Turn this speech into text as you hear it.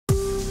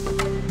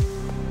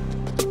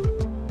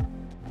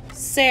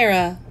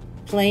Sarah,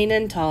 Plain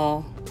and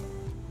Tall.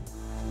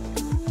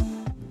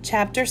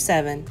 Chapter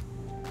 7.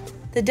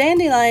 The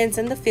dandelions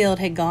in the field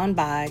had gone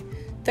by,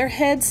 their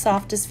heads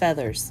soft as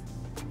feathers.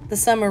 The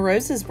summer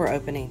roses were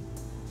opening.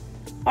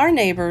 Our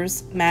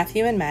neighbors,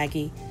 Matthew and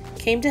Maggie,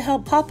 came to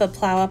help Papa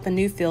plow up a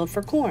new field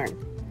for corn.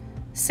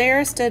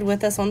 Sarah stood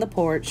with us on the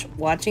porch,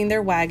 watching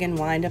their wagon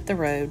wind up the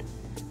road,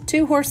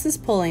 2 horses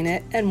pulling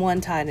it and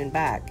one tied in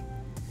back.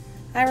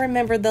 I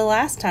remembered the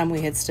last time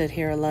we had stood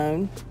here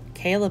alone,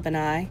 Caleb and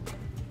I,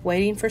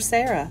 waiting for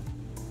Sarah.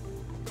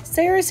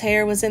 Sarah's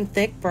hair was in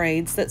thick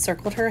braids that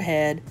circled her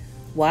head,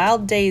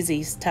 wild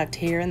daisies tucked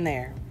here and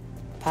there.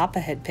 Papa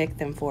had picked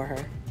them for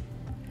her.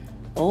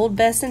 Old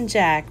Bess and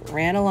Jack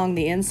ran along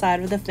the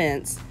inside of the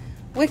fence,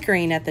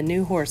 whickering at the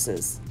new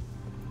horses.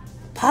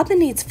 "Papa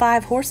needs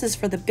 5 horses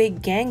for the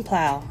big gang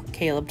plow,"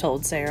 Caleb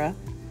told Sarah.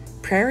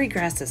 "Prairie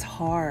grass is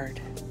hard."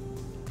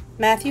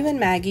 Matthew and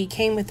Maggie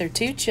came with their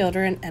 2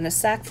 children and a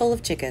sack full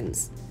of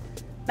chickens.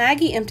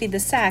 Maggie emptied the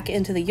sack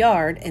into the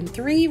yard, and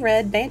 3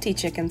 red banty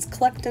chickens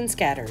clucked and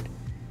scattered.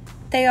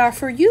 "They are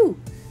for you,"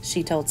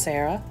 she told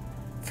Sarah.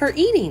 "For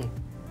eating."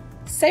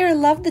 Sarah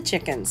loved the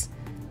chickens.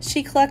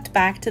 She clucked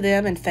back to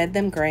them and fed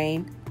them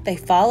grain. They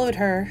followed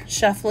her,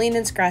 shuffling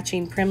and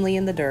scratching primly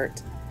in the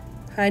dirt.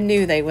 I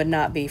knew they would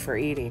not be for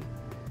eating.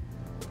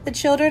 The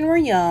children were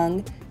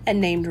young and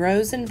named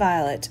Rose and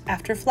Violet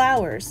after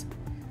flowers.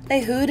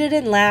 They hooted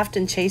and laughed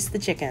and chased the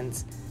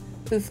chickens,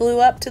 who flew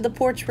up to the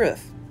porch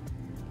roof.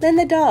 Then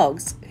the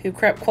dogs, who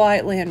crept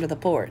quietly under the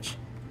porch.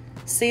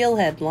 Seal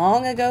had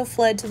long ago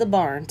fled to the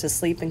barn to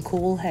sleep in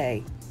cool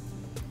hay.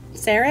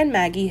 Sarah and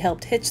Maggie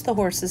helped hitch the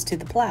horses to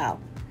the plow.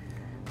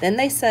 Then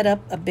they set up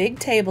a big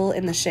table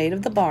in the shade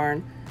of the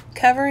barn,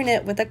 covering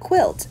it with a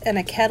quilt and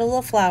a kettle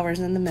of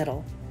flowers in the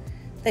middle.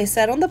 They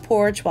sat on the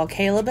porch while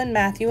Caleb and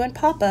Matthew and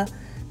Papa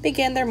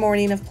began their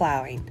morning of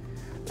plowing.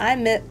 I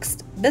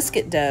mixed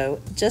biscuit dough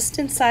just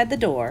inside the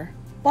door,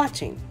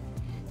 watching.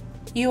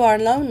 "You are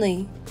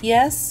lonely,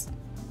 yes?"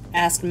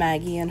 asked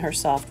Maggie in her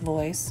soft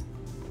voice.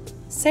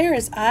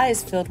 Sarah's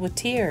eyes filled with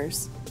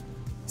tears.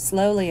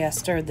 Slowly I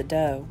stirred the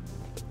dough.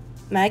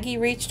 Maggie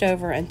reached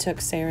over and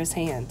took Sarah's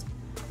hand.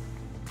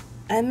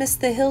 "I miss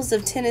the hills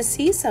of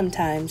Tennessee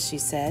sometimes," she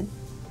said.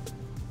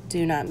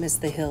 "Do not miss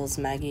the hills,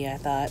 Maggie," I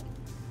thought.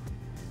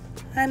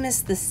 "I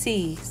miss the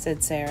sea,"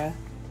 said Sarah.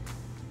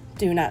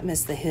 "Do not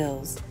miss the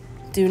hills.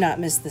 Do not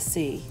miss the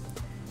sea."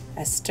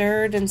 I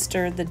stirred and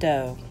stirred the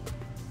dough.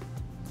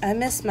 "I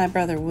miss my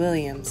brother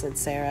William," said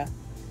Sarah.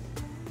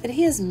 "But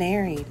he is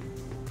married.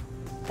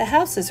 The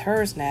house is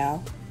hers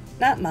now,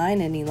 not mine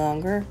any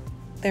longer.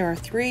 There are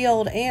 3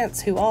 old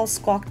aunts who all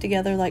squawk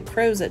together like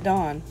crows at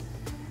dawn.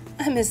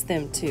 I miss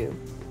them too."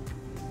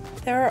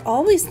 "There are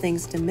always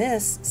things to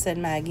miss," said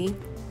Maggie,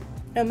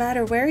 "no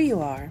matter where you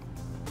are."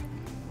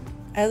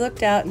 I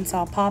looked out and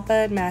saw Papa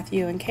and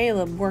Matthew and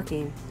Caleb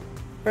working.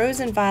 Rose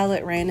and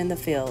Violet ran in the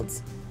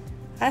fields.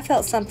 I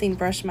felt something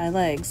brush my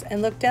legs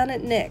and looked down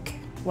at Nick,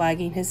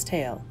 wagging his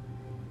tail.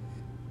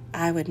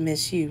 "I would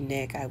miss you,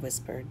 Nick," I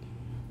whispered.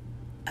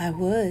 "I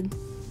would."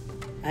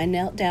 I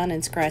knelt down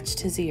and scratched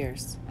his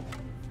ears.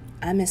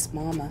 "I miss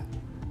Mama."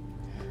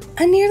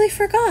 "I nearly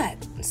forgot,"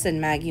 said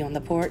Maggie on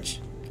the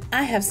porch.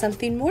 "I have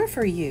something more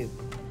for you."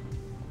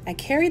 I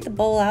carried the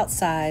bowl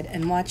outside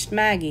and watched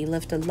Maggie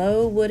lift a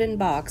low wooden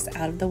box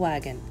out of the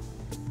wagon.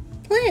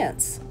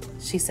 "Plants,"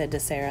 she said to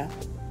Sarah.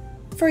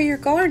 "For your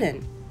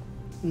garden."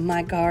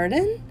 "My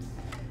garden?"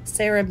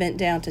 Sarah bent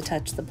down to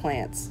touch the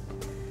plants.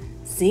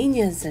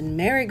 "Zinnias and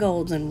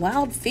marigolds and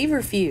wild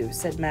feverfew,"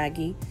 said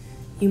Maggie.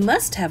 "You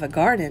must have a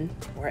garden,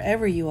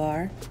 wherever you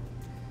are."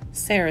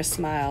 Sarah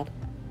smiled.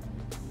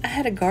 "I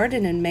had a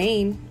garden in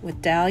Maine,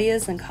 with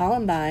dahlias and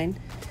columbine,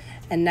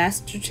 and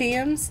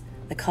nasturtiums,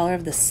 the color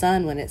of the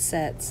sun when it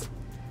sets.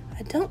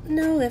 I don't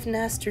know if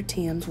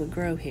nasturtiums would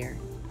grow here."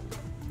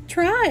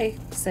 "Try,"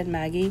 said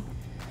Maggie.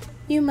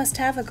 "You must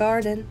have a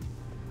garden."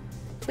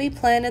 We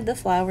planted the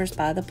flowers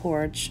by the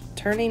porch,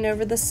 turning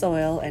over the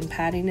soil and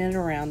patting it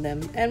around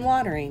them and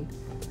watering.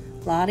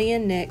 Lottie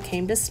and Nick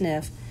came to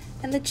sniff,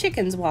 and the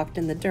chickens walked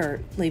in the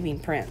dirt, leaving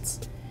prints.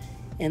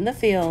 In the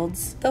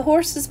fields, the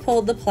horses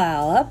pulled the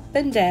plow up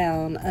and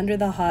down under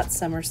the hot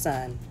summer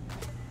sun.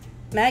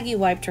 Maggie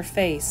wiped her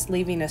face,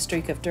 leaving a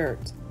streak of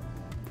dirt.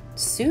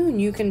 "Soon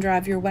you can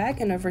drive your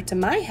wagon over to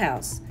my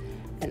house,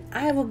 and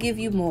I will give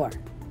you more.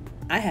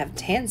 I have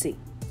Tansy."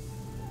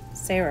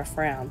 Sarah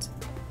frowned.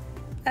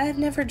 "I have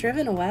never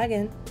driven a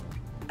wagon."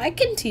 "I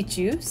can teach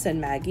you," said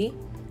Maggie,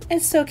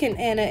 "and so can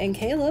Anna and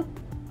Caleb,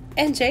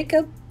 and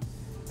Jacob."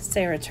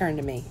 Sarah turned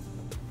to me.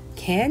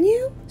 "Can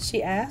you?"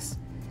 she asked.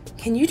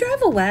 "Can you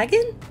drive a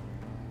wagon?"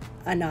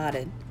 I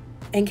nodded.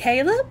 "And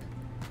Caleb?"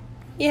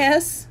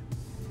 "Yes."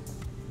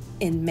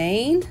 "In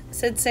Maine,"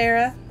 said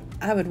Sarah,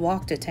 "I would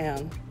walk to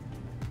town."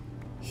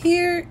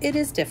 "Here it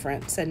is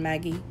different," said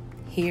Maggie.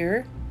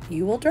 "Here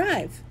you will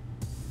drive."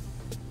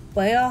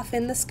 Way off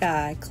in the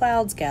sky,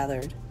 clouds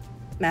gathered.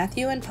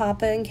 Matthew and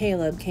Papa and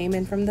Caleb came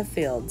in from the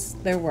fields,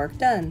 their work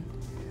done.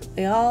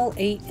 We all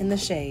ate in the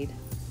shade.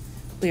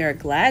 "We are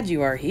glad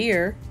you are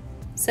here,"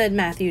 said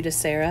Matthew to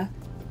Sarah.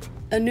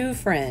 A new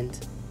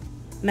friend.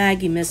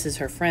 Maggie misses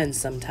her friends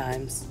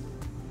sometimes.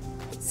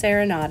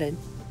 Sarah nodded.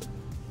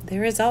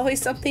 There is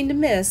always something to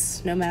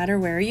miss, no matter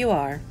where you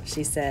are,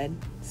 she said,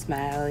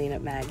 smiling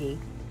at Maggie.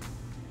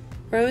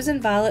 Rose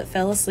and Violet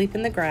fell asleep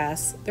in the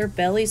grass, their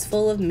bellies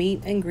full of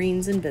meat and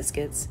greens and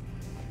biscuits,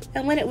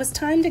 and when it was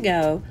time to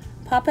go,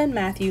 Papa and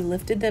Matthew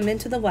lifted them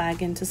into the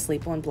wagon to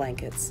sleep on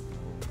blankets.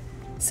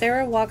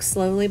 Sarah walked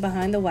slowly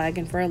behind the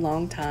wagon for a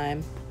long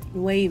time,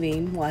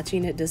 waving,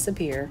 watching it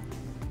disappear.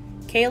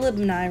 Caleb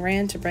and I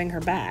ran to bring her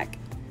back,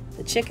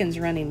 the chickens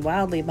running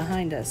wildly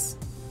behind us.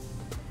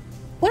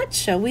 What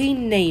shall we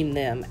name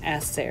them?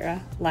 Asked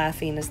Sarah,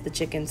 laughing as the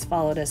chickens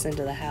followed us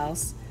into the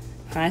house.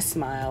 I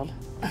smiled.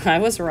 I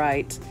was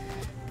right.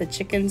 The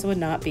chickens would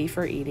not be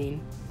for eating.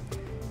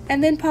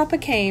 And then Papa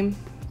came,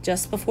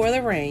 just before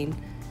the rain,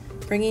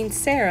 bringing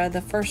Sarah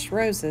the first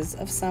roses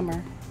of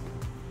summer.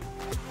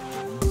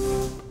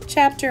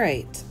 Chapter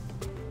 8.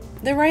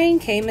 The rain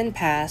came and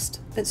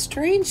passed, but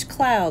strange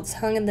clouds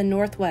hung in the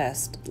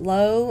northwest,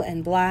 low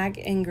and black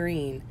and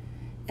green,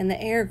 and the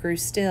air grew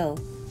still.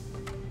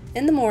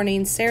 In the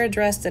morning, Sarah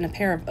dressed in a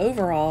pair of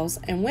overalls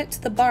and went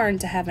to the barn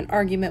to have an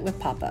argument with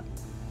Papa.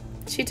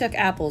 She took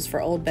apples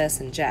for Old Bess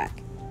and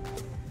Jack.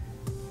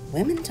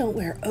 Women don't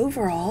wear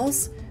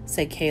overalls,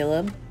 said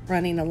Caleb,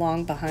 running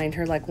along behind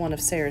her like one of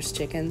Sarah's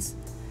chickens.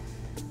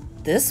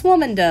 This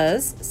woman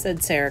does,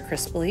 said Sarah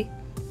crisply.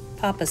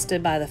 Papa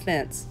stood by the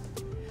fence.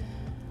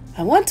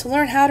 I want to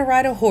learn how to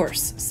ride a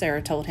horse,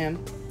 Sarah told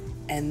him.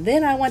 And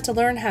then I want to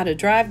learn how to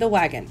drive the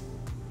wagon.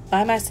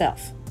 By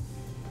myself.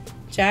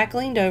 Jack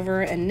leaned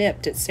over and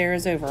nipped at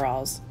Sarah's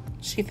overalls.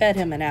 She fed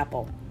him an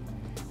apple.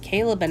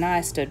 Caleb and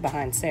I stood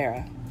behind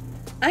Sarah.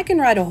 I can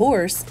ride a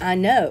horse, I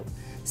know,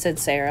 said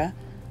Sarah.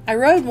 I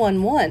rode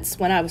one once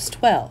when I was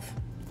 12.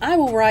 I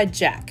will ride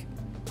Jack.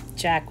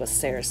 Jack was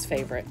Sarah's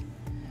favorite.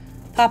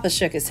 Papa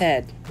shook his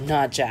head.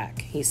 Not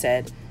Jack, he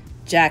said.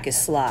 Jack is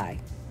sly.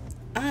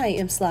 I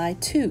am sly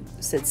too,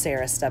 said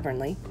Sarah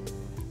stubbornly.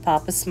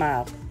 Papa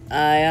smiled.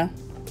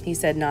 He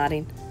said,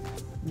 nodding.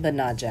 But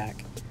not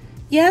Jack.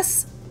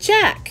 Yes,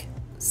 Jack!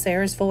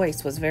 Sarah's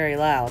voice was very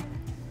loud.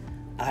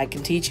 I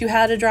can teach you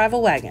how to drive a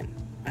wagon.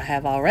 I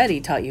have already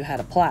taught you how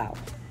to plow.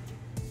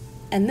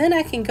 And then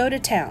I can go to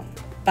town,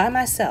 by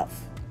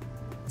myself.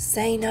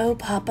 Say no,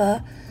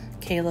 Papa,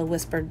 Kayla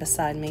whispered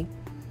beside me.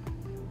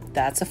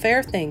 That's a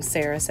fair thing,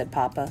 Sarah, said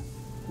Papa.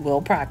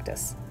 We'll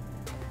practice.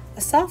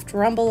 A soft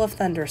rumble of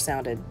thunder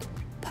sounded.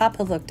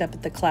 Papa looked up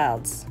at the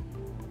clouds.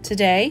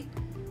 Today?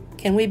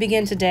 Can we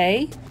begin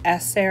today?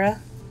 Asked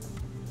Sarah.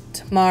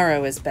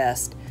 Tomorrow is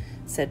best,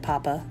 said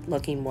Papa,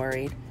 looking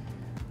worried.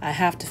 I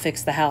have to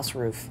fix the house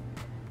roof.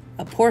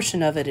 A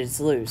portion of it is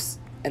loose,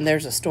 and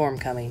there's a storm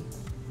coming.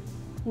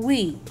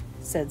 We,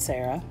 said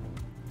Sarah.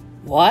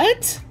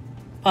 What?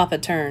 Papa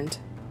turned.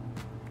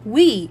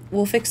 We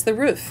will fix the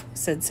roof,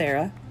 said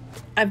Sarah.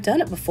 I've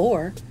done it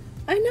before.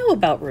 I know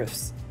about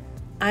roofs.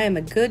 I am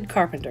a good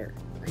carpenter.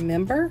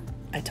 Remember?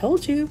 I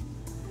told you.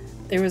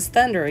 There was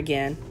thunder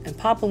again, and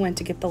Papa went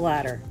to get the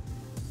ladder.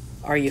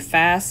 Are you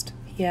fast?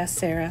 He asked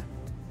Sarah.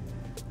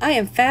 I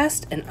am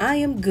fast and I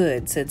am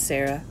good, said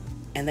Sarah,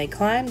 and they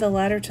climbed the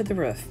ladder to the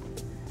roof.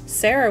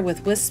 Sarah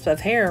with wisps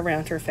of hair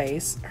around her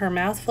face, her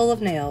mouth full of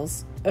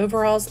nails,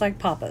 overalls like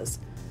Papa's.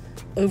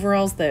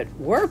 Overalls that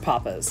were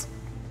Papa's.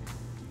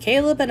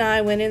 Caleb and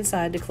I went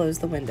inside to close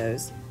the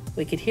windows.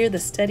 We could hear the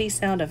steady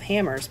sound of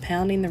hammers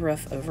pounding the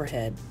roof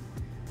overhead.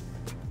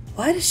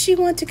 Why does she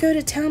want to go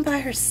to town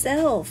by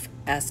herself?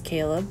 Asked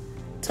Caleb.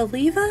 To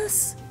leave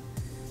us?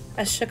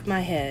 I shook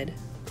my head,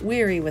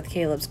 weary with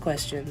Caleb's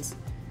questions.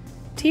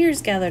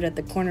 Tears gathered at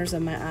the corners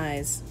of my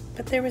eyes,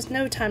 but there was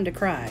no time to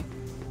cry,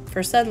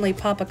 for suddenly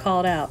Papa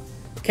called out,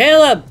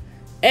 Caleb!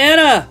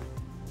 Anna!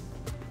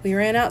 We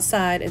ran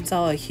outside and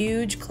saw a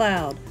huge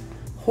cloud,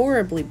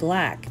 horribly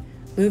black,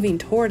 moving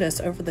toward us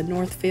over the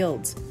north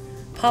fields.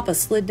 Papa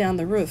slid down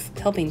the roof,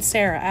 helping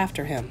Sarah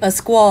after him. A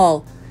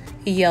squall,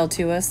 he yelled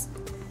to us.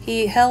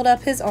 He held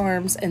up his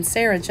arms, and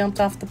Sarah jumped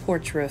off the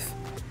porch roof.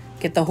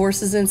 Get the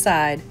horses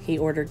inside, he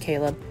ordered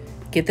Caleb.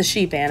 Get the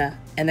sheep, Anna,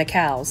 and the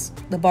cows.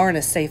 The barn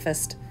is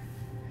safest.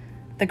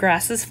 The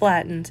grasses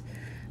flattened.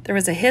 There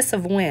was a hiss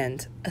of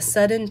wind, a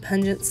sudden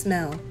pungent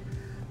smell.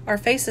 Our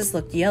faces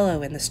looked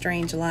yellow in the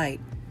strange light.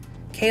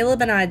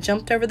 Caleb and I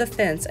jumped over the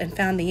fence and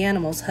found the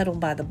animals huddled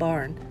by the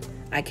barn.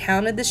 I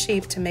counted the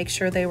sheep to make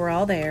sure they were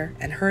all there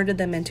and herded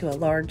them into a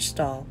large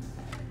stall.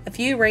 A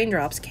few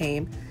raindrops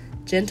came,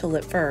 gentle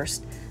at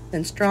first,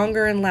 then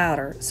stronger and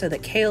louder, so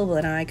that Caleb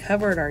and I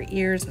covered our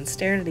ears and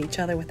stared at each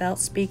other without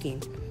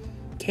speaking.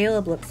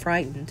 Caleb looked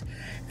frightened,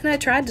 and I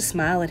tried to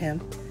smile at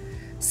him.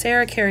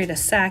 Sarah carried a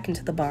sack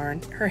into the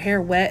barn, her hair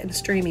wet and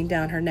streaming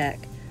down her neck.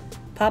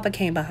 Papa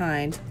came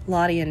behind,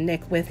 Lottie and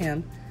Nick with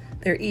him,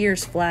 their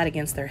ears flat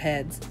against their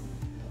heads.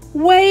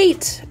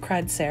 Wait!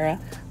 Cried Sarah.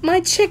 My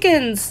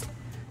chickens!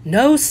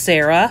 No,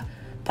 Sarah!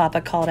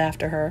 Papa called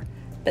after her,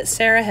 but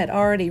Sarah had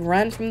already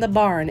run from the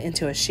barn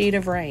into a sheet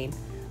of rain.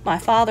 My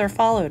father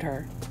followed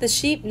her. The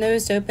sheep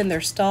nosed open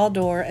their stall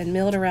door and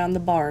milled around the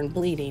barn,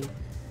 bleating.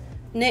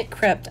 Nick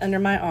crept under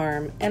my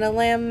arm, and a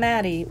lamb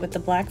Maddie with the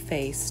black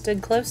face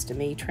stood close to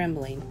me,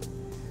 trembling.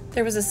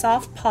 There was a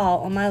soft paw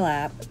on my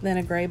lap, then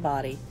a gray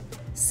body.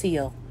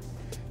 Seal.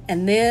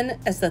 And then,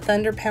 as the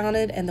thunder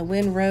pounded and the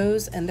wind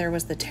rose and there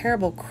was the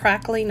terrible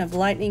crackling of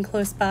lightning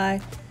close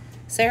by,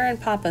 Sarah and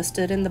Papa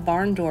stood in the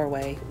barn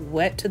doorway,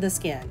 wet to the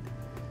skin.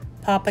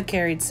 Papa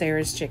carried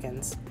Sarah's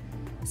chickens.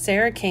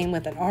 Sarah came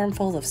with an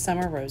armful of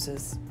summer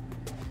roses.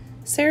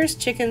 Sarah's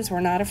chickens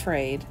were not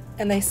afraid,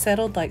 and they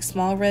settled like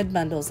small red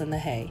bundles in the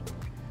hay.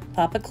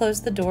 Papa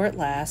closed the door at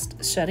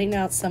last, shutting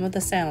out some of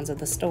the sounds of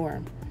the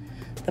storm.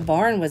 The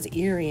barn was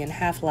eerie and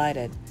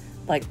half-lighted,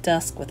 like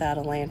dusk without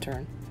a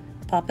lantern.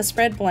 Papa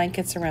spread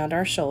blankets around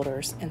our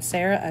shoulders, and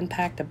Sarah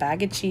unpacked a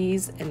bag of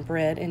cheese and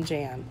bread and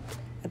jam.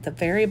 At the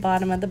very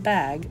bottom of the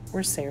bag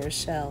were Sarah's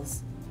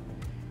shells.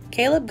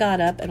 Caleb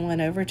got up and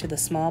went over to the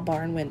small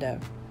barn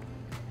window.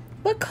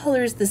 "What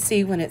color is the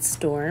sea when it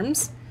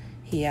storms?"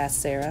 he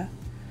asked Sarah.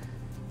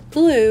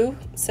 "Blue,"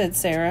 said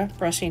Sarah,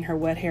 brushing her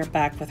wet hair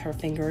back with her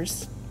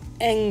fingers,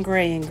 "and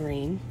gray and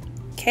green."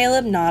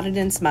 Caleb nodded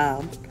and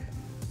smiled.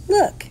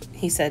 "Look,"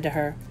 he said to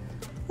her.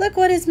 "Look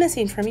what is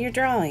missing from your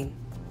drawing."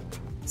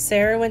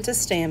 Sarah went to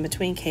stand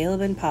between Caleb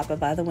and Papa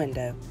by the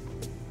window.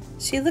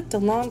 She looked a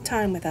long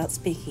time without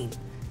speaking.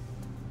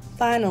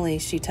 Finally,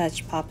 she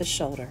touched Papa's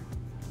shoulder.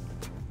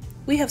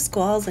 "We have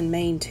squalls in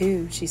Maine,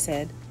 too," she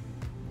said.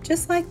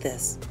 "Just like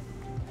this.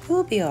 It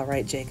will be all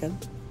right, Jacob."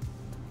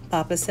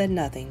 Papa said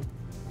nothing,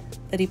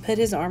 but he put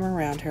his arm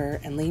around her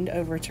and leaned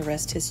over to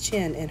rest his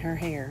chin in her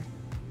hair.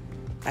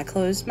 I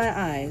closed my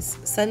eyes,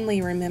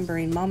 suddenly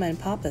remembering Mama and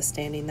Papa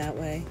standing that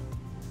way.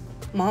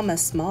 Mama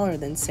smaller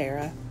than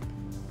Sarah,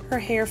 her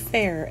hair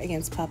fair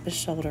against Papa's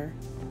shoulder.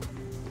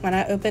 When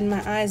I opened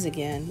my eyes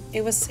again,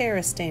 it was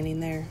Sarah standing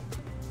there.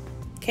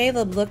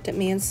 Caleb looked at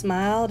me and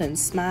smiled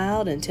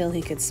until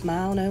he could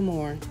smile no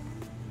more.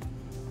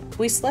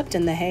 We slept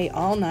in the hay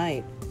all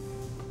night,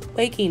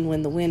 waking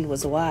when the wind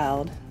was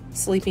wild,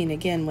 sleeping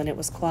again when it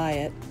was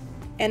quiet,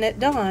 and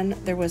at dawn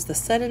there was the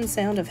sudden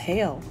sound of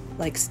hail,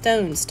 like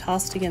stones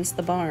tossed against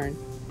the barn.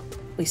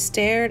 We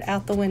stared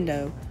out the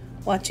window,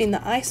 watching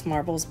the ice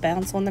marbles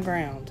bounce on the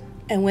ground.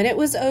 And when it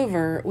was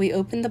over, we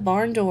opened the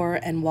barn door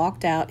and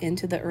walked out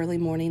into the early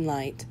morning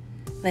light.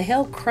 The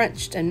hail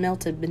crunched and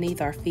melted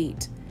beneath our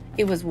feet.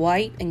 It was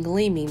white and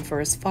gleaming for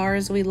as far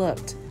as we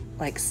looked,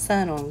 like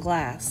sun on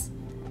glass,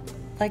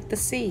 like the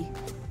sea.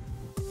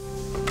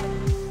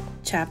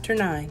 Chapter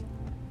 9.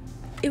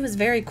 It was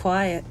very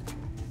quiet.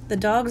 The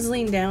dogs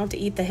leaned down to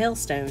eat the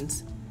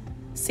hailstones.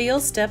 Seal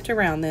stepped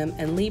around them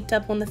and leaped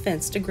up on the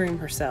fence to groom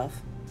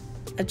herself.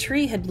 A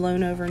tree had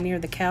blown over near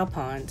the cow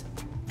pond,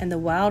 and the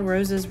wild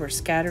roses were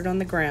scattered on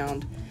the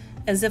ground,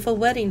 as if a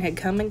wedding had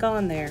come and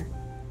gone there.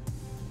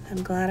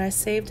 "I'm glad I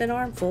saved an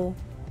armful,"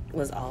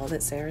 was all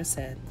that Sarah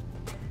said.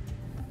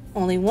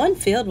 Only one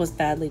field was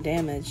badly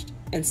damaged,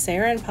 and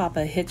Sarah and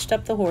Papa hitched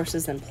up the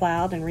horses and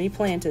plowed and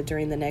replanted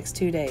during the next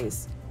 2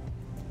 days.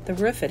 The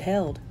roof had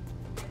held.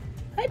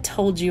 "I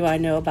told you I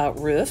know about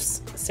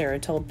roofs," Sarah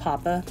told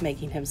Papa,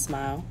 making him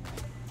smile.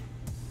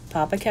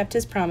 Papa kept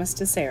his promise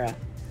to Sarah.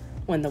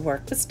 When the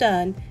work was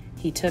done,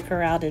 he took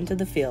her out into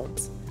the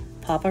fields,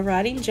 Papa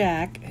riding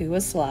Jack, who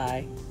was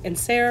sly, and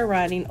Sarah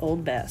riding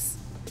Old Bess.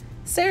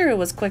 Sarah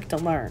was quick to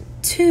learn.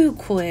 "Too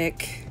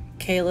quick,"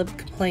 Caleb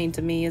complained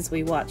to me as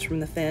we watched from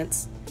the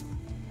fence.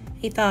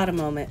 He thought a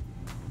moment.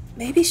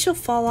 "Maybe she'll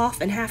fall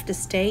off and have to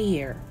stay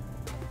here."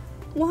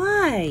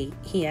 "Why?"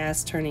 he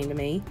asked, turning to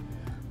me.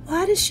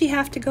 "Why does she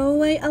have to go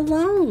away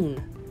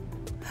alone?"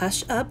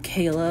 "Hush up,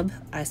 Caleb,"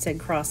 I said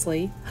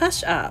crossly.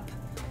 "Hush up."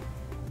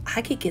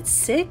 "I could get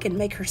sick and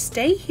make her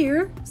stay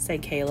here,"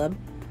 said Caleb.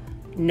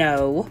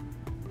 "No."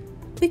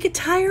 "We could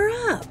tie her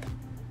up."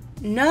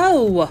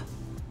 "No."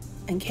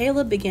 And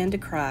Caleb began to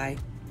cry,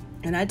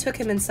 and I took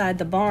him inside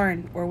the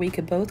barn where we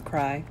could both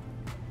cry.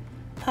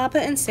 Papa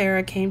and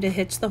Sarah came to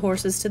hitch the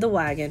horses to the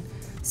wagon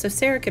so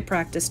Sarah could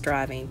practice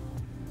driving.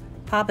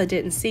 Papa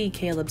didn't see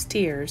Caleb's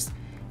tears,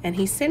 and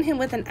he sent him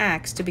with an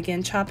axe to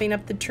begin chopping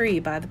up the tree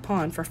by the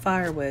pond for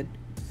firewood.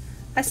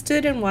 I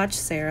stood and watched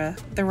Sarah,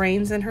 the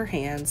reins in her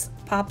hands,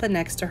 Papa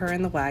next to her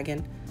in the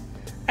wagon.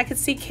 I could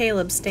see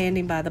Caleb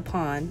standing by the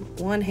pond,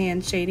 one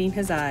hand shading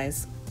his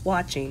eyes,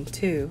 watching,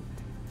 too.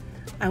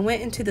 I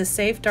went into the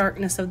safe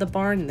darkness of the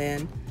barn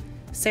then,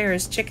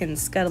 Sarah's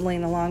chickens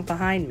scuttling along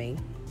behind me.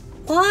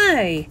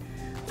 "Why?"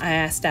 I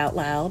asked out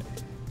loud,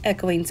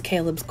 echoing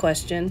Caleb's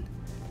question.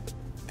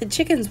 The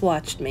chickens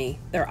watched me,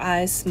 their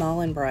eyes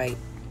small and bright.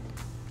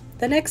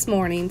 The next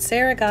morning,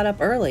 Sarah got up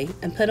early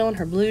and put on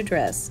her blue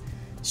dress.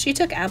 She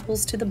took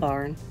apples to the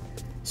barn.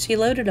 She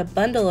loaded a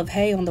bundle of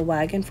hay on the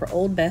wagon for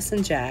Old Bess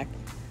and Jack.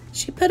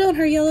 She put on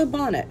her yellow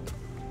bonnet.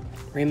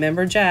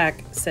 "Remember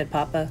Jack," said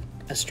Papa,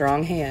 "a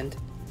strong hand."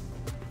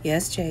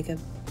 "Yes, Jacob."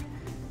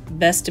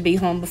 "Best to be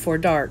home before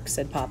dark,"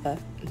 said Papa.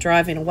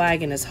 "Driving a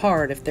wagon is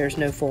hard if there's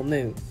no full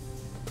moon."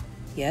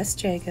 "Yes,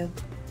 Jacob."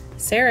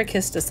 Sarah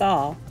kissed us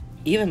all,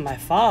 even my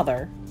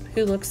father,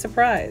 who looked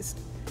surprised.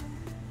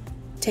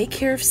 "Take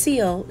care of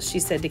Seal," she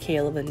said to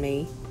Caleb and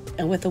me,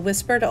 and with a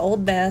whisper to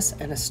Old Bess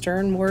and a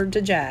stern word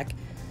to Jack,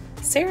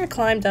 Sarah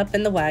climbed up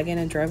in the wagon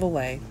and drove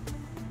away.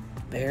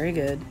 "Very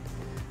good,"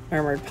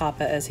 murmured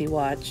Papa as he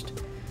watched,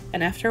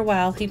 and after a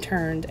while he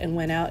turned and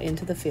went out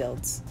into the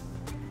fields.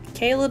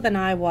 Caleb and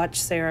I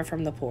watched Sarah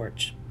from the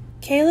porch.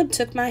 Caleb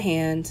took my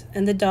hand,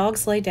 and the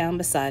dogs lay down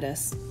beside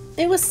us.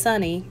 It was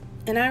sunny,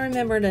 and I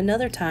remembered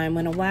another time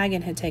when a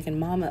wagon had taken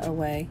Mama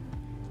away.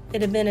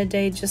 It had been a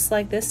day just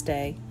like this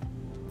day,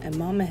 and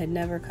Mama had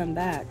never come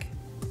back.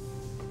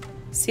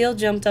 Seal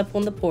jumped up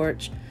on the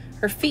porch,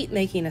 her feet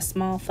making a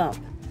small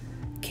thump.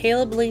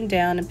 Caleb leaned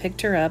down and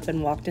picked her up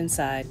and walked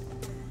inside.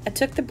 I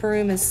took the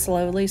broom and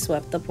slowly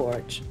swept the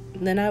porch.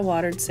 Then I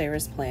watered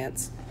Sarah's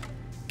plants.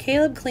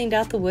 Caleb cleaned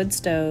out the wood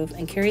stove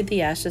and carried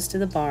the ashes to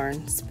the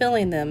barn,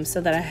 spilling them so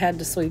that I had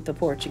to sweep the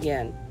porch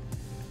again.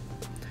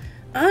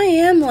 "I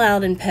am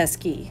loud and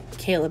pesky,"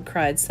 Caleb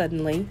cried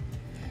suddenly.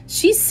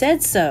 "She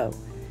said so,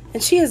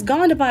 and she has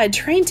gone to buy a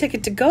train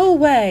ticket to go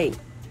away."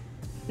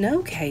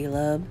 "No,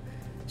 Caleb.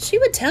 She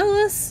would tell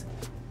us."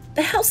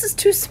 "The house is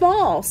too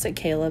small," said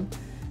Caleb.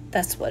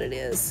 "That's what it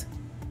is."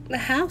 "The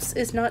house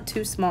is not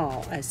too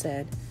small," I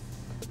said.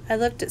 I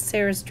looked at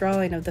Sarah's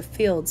drawing of the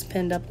fields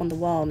pinned up on the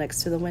wall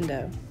next to the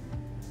window.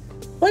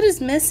 "What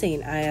is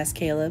missing?" I asked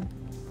Caleb.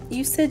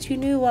 "You said you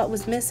knew what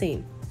was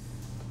missing."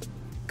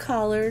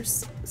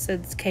 "Colors,"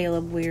 said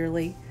Caleb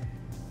wearily.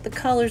 "The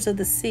colors of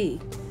the sea."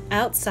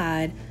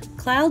 Outside,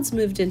 clouds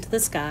moved into the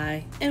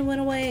sky and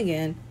went away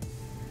again.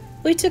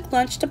 We took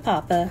lunch to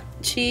Papa,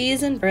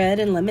 cheese and bread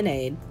and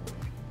lemonade.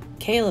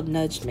 Caleb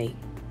nudged me.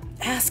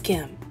 "Ask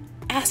him.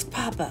 Ask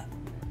Papa."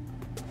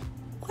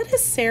 "What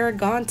has Sarah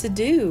gone to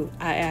do?"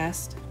 I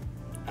asked.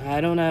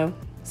 "I don't know,"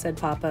 said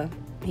Papa.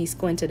 He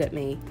squinted at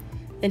me.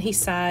 Then he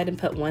sighed and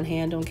put one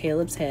hand on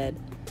Caleb's head,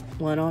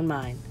 one on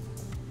mine.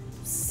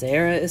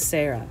 "Sarah is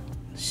Sarah.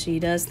 She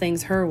does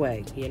things her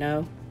way, you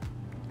know."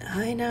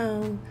 "I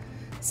know,"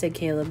 said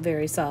Caleb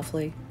very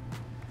softly.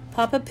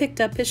 Papa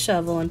picked up his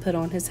shovel and put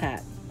on his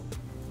hat.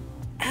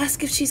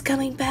 "Ask if she's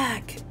coming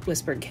back,"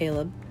 whispered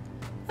Caleb.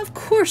 "Of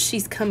course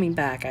she's coming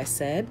back," I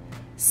said.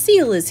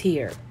 "Seal is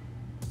here."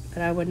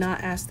 But I would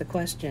not ask the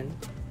question.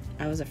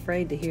 I was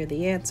afraid to hear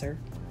the answer.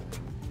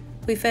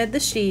 We fed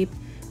the sheep,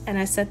 and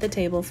I set the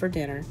table for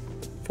dinner.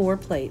 4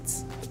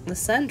 plates. The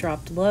sun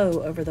dropped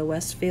low over the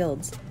west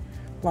fields.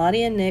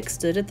 Lottie and Nick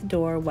stood at the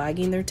door,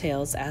 wagging their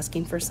tails,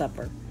 asking for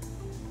supper.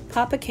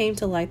 Papa came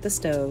to light the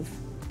stove,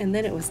 and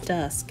then it was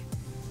dusk.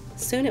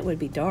 Soon it would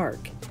be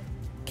dark.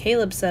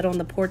 Caleb sat on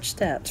the porch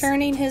steps,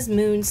 turning his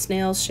moon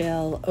snail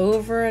shell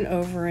over and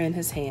over in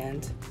his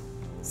hand.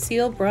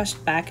 Seal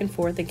brushed back and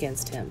forth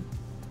against him.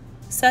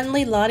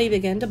 Suddenly Lottie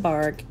began to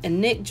bark,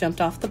 and Nick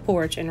jumped off the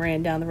porch and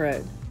ran down the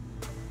road.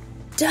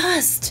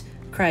 "Dust!"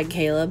 cried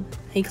Caleb.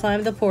 He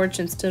climbed the porch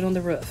and stood on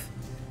the roof.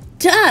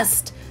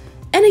 "Dust!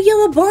 And a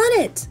yellow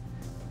bonnet!"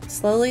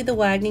 Slowly the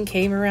wagon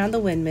came around the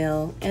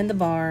windmill, and the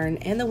barn,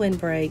 and the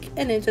windbreak,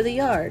 and into the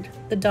yard,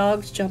 the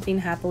dogs jumping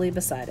happily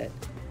beside it.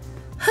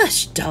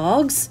 "Hush,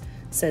 dogs!"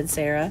 said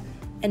Sarah,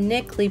 and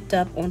Nick leaped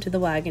up onto the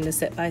wagon to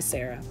sit by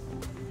Sarah.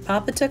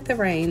 Papa took the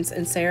reins,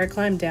 and Sarah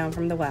climbed down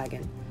from the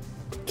wagon.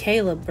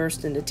 Caleb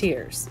burst into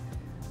tears.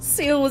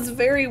 "Seal was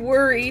very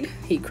worried,"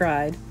 he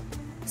cried.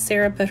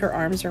 Sarah put her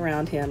arms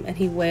around him, and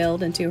he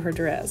wailed into her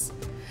dress.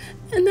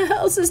 "And the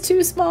house is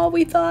too small,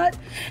 we thought,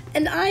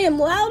 and I am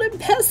loud and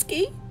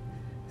pesky."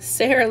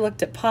 Sarah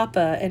looked at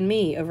Papa and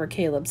me over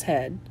Caleb's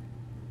head.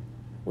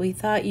 "We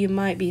thought you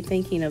might be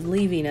thinking of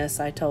leaving us,"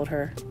 I told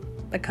her,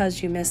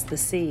 "because you miss the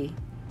sea."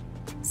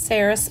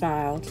 Sarah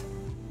smiled.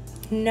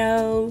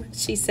 "No,"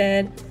 she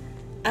said,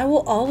 "I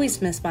will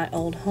always miss my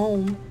old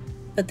home,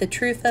 but the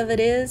truth of it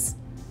is,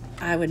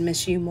 I would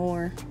miss you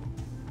more."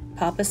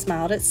 Papa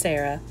smiled at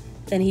Sarah,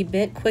 then he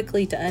bent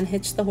quickly to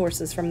unhitch the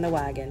horses from the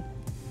wagon.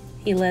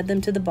 He led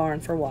them to the barn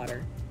for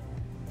water.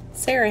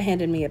 Sarah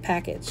handed me a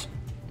package.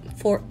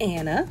 "For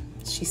Anna,"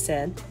 she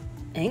said,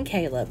 "and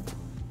Caleb.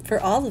 For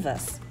all of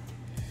us."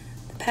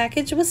 The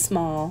package was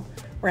small,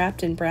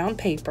 wrapped in brown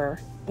paper,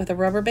 with a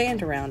rubber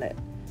band around it.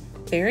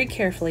 Very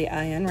carefully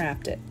I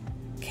unwrapped it,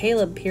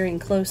 Caleb peering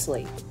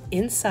closely.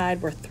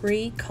 Inside were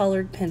 3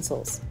 colored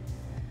pencils.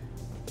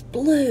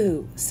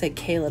 "Blue," said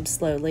Caleb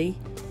slowly,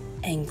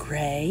 "and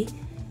gray,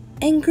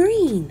 and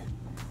green."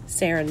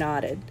 Sarah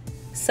nodded.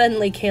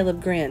 Suddenly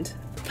Caleb grinned.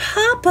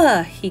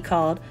 "Papa," he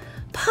called.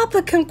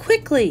 "Papa, come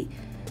quickly.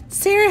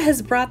 Sarah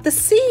has brought the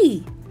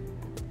sea."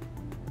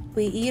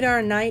 We eat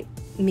our night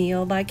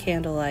meal by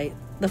candlelight,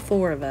 the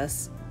 4 of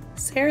us.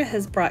 Sarah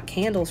has brought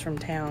candles from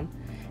town,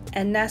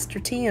 and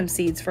nasturtium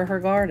seeds for her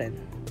garden,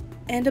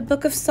 and a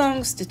book of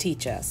songs to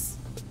teach us.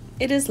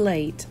 It is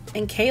late,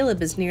 and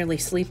Caleb is nearly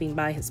sleeping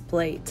by his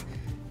plate,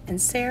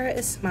 and Sarah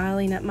is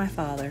smiling at my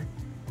father.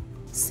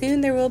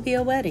 Soon there will be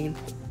a wedding.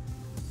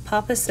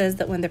 Papa says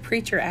that when the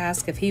preacher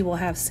asks if he will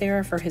have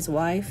Sarah for his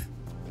wife,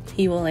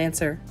 he will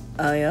answer,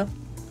 "Oh yeah."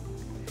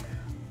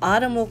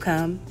 Autumn will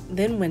come,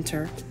 then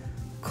winter,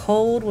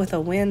 cold with a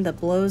wind that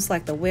blows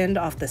like the wind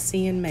off the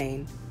sea in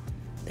Maine.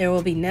 There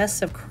will be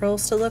nests of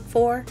curls to look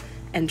for,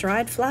 and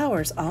dried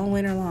flowers all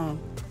winter long.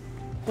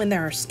 When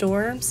there are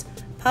storms,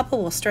 Papa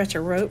will stretch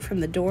a rope from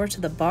the door to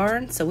the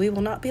barn so we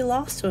will not be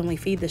lost when we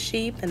feed the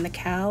sheep and the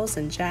cows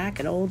and Jack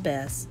and old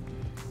Bess.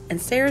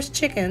 And Sarah's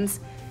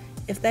chickens,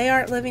 if they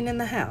aren't living in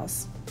the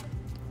house.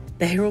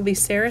 There will be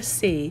Sarah's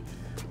sea,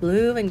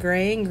 blue and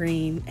gray and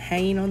green,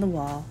 hanging on the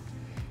wall.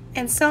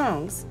 And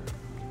songs,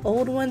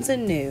 old ones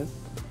and new,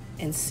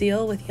 and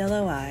Seal with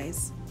yellow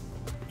eyes.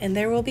 And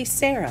there will be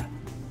Sarah,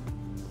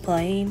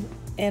 playing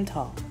and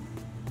tall.